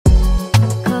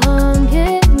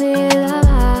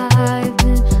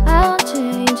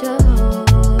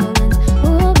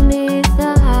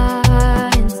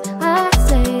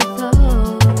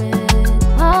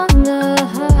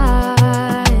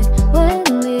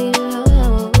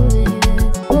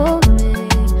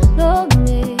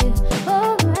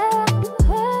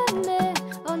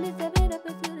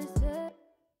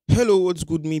What's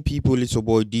good, me people? It's your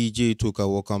boy DJ Toka.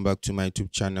 Welcome back to my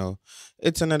YouTube channel.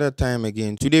 It's another time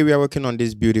again. Today we are working on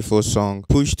this beautiful song,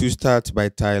 Push to Start by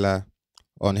Tyla,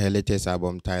 on her latest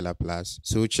album, Tyla Plus.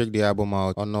 So check the album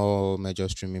out on all major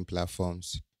streaming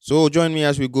platforms. So join me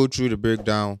as we go through the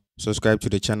breakdown. Subscribe to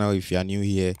the channel if you are new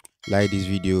here. Like this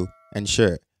video and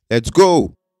share. Let's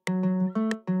go!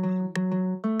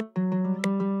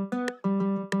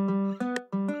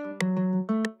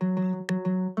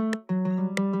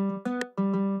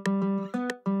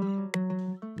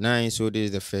 Nice, so this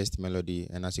is the first melody,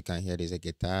 and as you can hear, there's a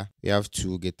guitar. We have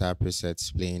two guitar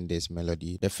presets playing this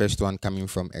melody. The first one coming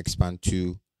from Expand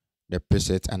 2, the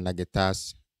preset and the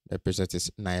guitars. The preset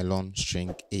is nylon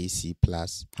string AC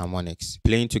plus harmonics.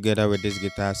 Playing together with this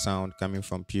guitar sound coming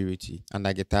from Purity. And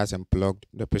the guitars unplugged,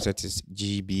 the preset is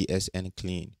GBSN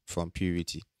clean from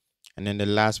Purity. And then the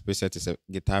last preset is a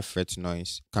guitar fret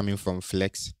noise coming from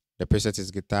Flex. The preset is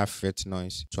guitar fret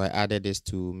noise. So I added this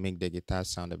to make the guitar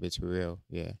sound a bit real.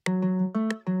 Yeah.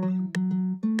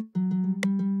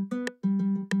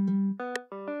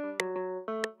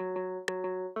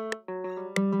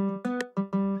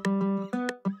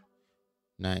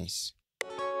 Nice.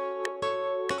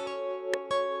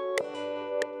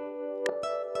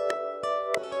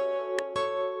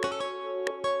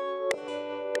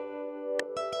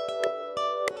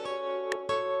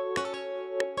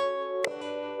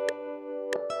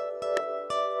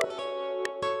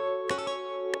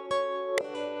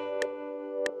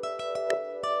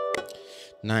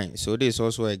 Nice. So this is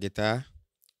also a guitar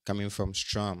coming from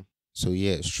Strum. So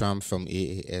yeah, Strum from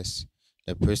AAS.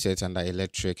 The preset and the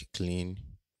electric clean.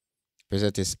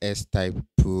 Preset is S Type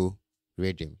Pro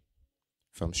Rhythm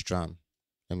from Strum.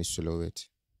 Let me solo it.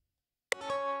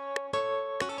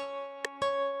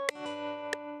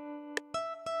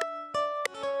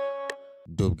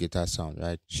 Dope guitar sound,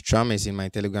 right? Strum is in my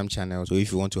Telegram channel. So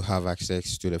if you want to have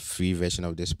access to the free version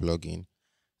of this plugin,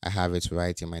 I have it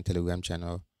right in my Telegram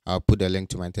channel. I'll put the link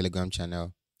to my Telegram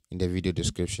channel in the video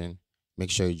description. Make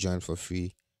sure you join for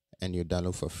free and you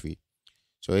download for free.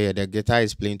 So yeah, the guitar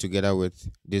is playing together with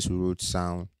this root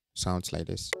sound. Sounds like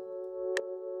this.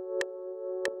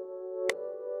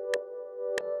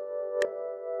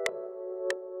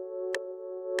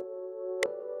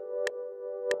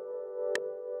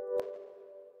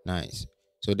 Nice.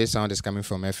 So this sound is coming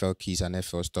from FL Keys and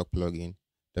FL Stock plugin.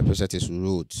 The preset is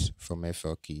Roots from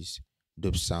FL Keys.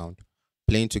 Dope sound.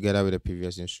 Playing together with the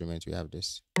previous instrument, we have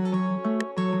this.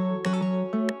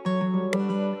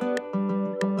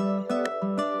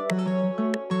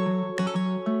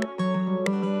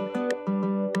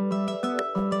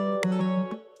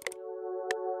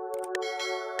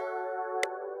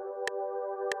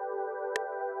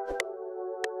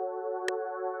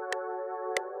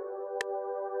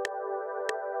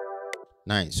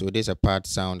 Nice. So there's a part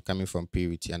sound coming from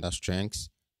Purity and the strings.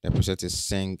 The preset is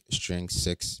Sing String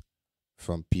 6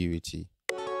 from Purity.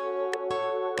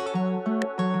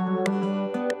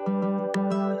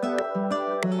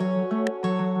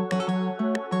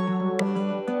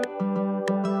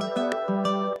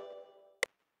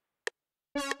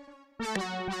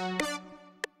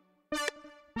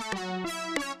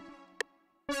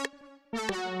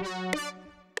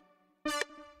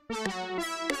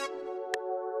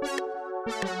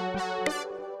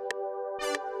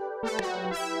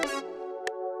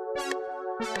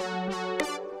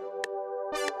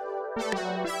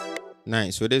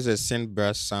 Nice. So there's a synth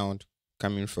brass sound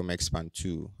coming from Expand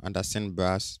 2. And the synth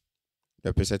brass,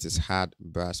 the preset is Hard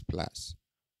Brass Plus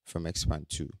from Expand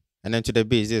 2. And then to the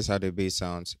bass, this is how the bass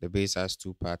sounds. The bass has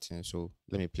two patterns. So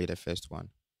let me play the first one.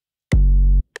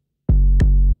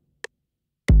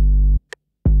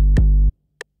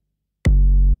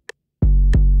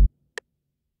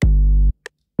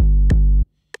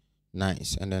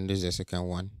 Nice. And then this is the second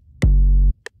one.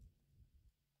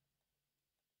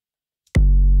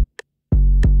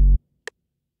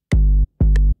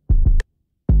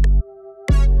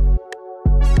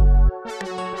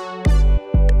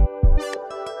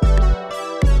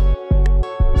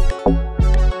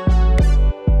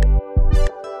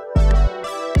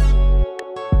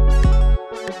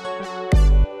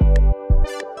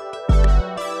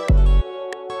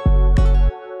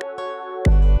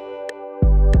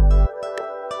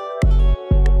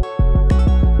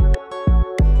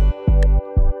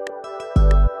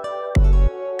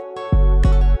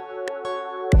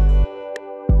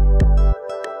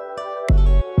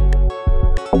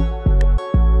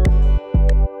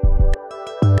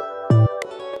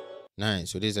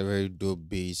 Nice. So this is a very dope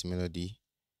bass melody.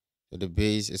 So the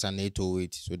bass is an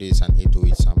 808. So this is an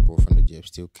 808 sample from the Jeff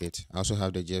Steel kit. I also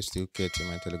have the Jeff Steel kit in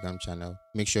my Telegram channel.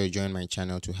 Make sure you join my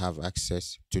channel to have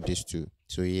access to this too.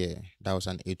 So yeah, that was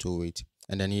an 808.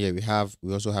 And then here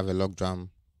we also have a log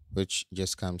drum which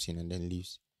just comes in and then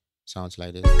leaves. Sounds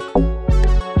like this.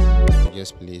 It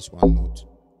just plays one note.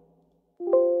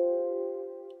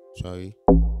 Sorry.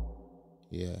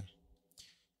 Yeah.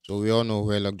 So we all know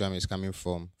where log drum is coming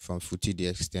from Footy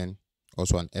DX10,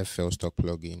 also an FL stock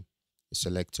plugin.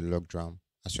 Select log drum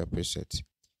as your preset.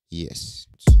 Yes.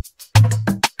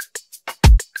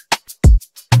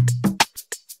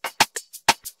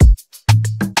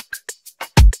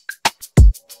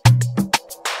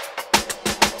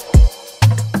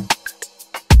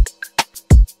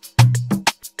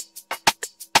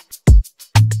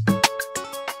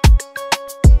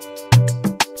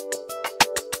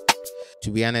 To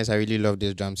be honest, I really love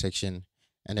this drum section,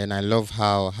 and then I love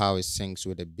how it syncs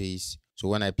with the bass. So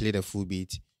when I play the full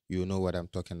beat, you know what I'm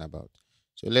talking about.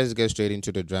 So let's get straight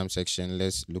into the drum section.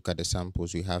 Let's look at the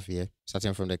samples we have here.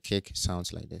 Starting from the kick,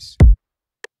 sounds like this.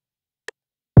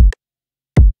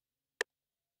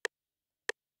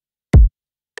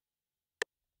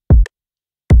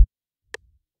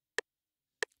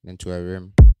 Then to a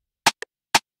rim.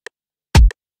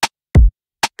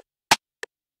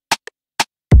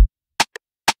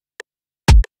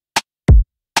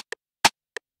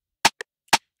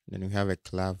 Then we have a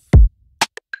clav.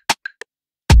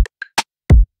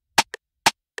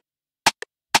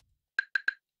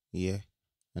 Yeah.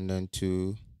 And then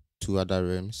two other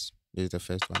rims. This is the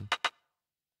first one.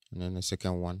 And then the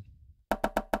second one.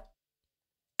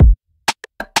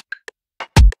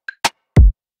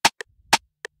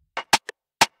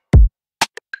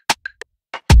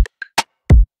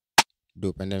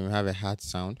 Dope. And then we have a hat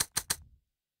sound.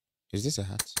 Is this a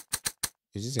hat?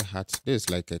 Is this a hat? This is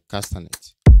like a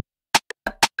castanet.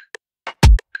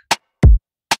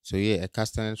 So yeah, a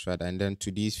castanet shred, and then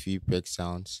to these few peg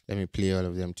sounds, let me play all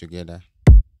of them together.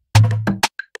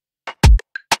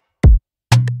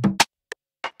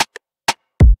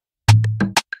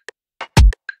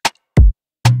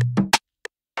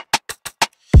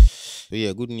 So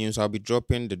yeah, good news. I'll be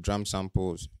dropping the drum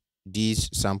samples. These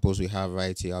samples we have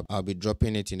right here, I'll be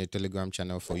dropping it in the Telegram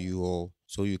channel for you all,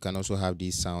 so you can also have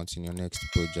these sounds in your next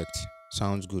project.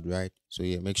 Sounds good, right? So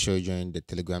yeah, make sure you join the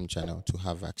Telegram channel to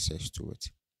have access to it.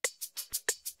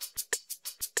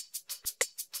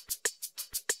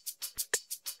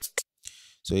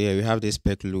 So yeah, we have this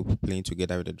peck loop playing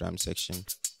together with the drum section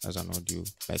as an audio,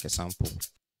 like a sample.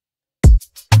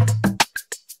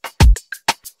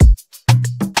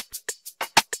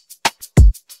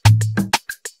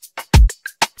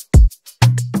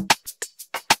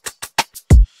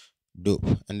 Dope.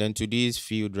 And then to these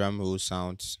few drum roll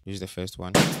sounds, this is the first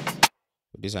one.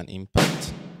 This is an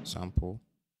impact sample.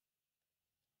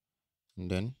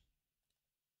 And then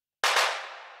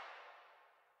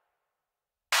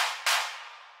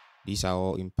these are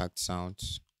all impact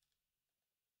sounds.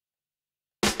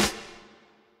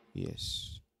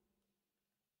 Yes.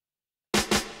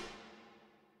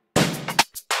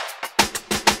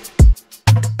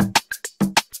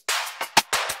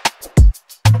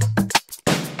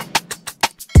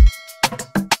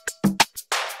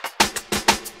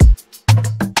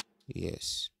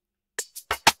 Yes.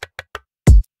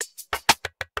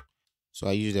 So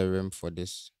I use the rim for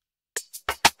this.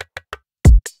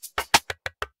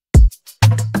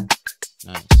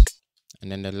 Nice.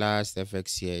 And then the last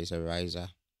FX here is a riser.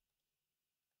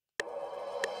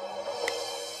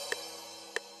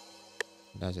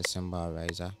 That's a cymbal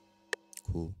riser.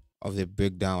 Cool. Of the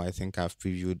breakdown, I think I've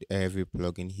previewed every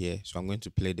plugin here. So I'm going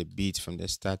to play the beat from the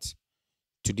start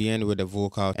to the end with the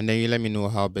vocal. And then you let me know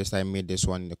how best I made this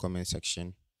one in the comment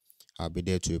section. I'll be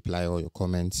there to reply all your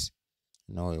comments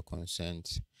and all your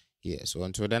concerns. Yeah, so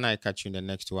until then, I catch you in the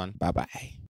next one.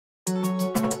 Bye-bye.